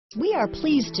We are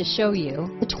pleased to show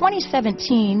you the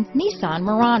 2017 Nissan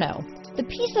Murano. The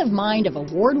peace of mind of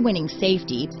award-winning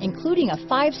safety, including a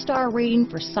 5-star rating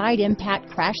for side impact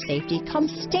crash safety,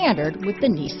 comes standard with the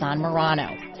Nissan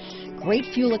Murano. Great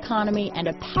fuel economy and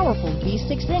a powerful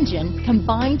V6 engine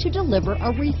combine to deliver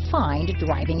a refined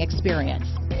driving experience.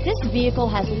 This vehicle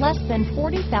has less than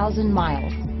 40,000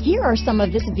 miles. Here are some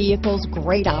of this vehicle's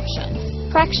great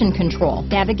options: traction control,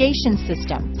 navigation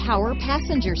system, power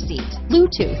passenger seat,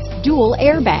 Bluetooth, dual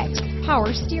airbags,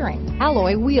 power steering,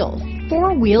 alloy wheels,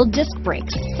 4-wheel disc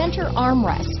brakes, center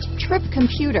armrest, trip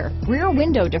computer, rear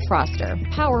window defroster,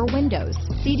 power windows,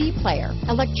 CD player,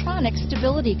 electronic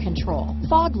stability control,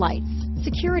 fog lights,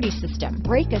 security system,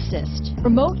 brake assist,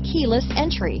 remote keyless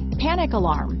entry, panic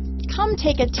alarm. Come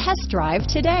take a test drive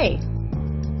today.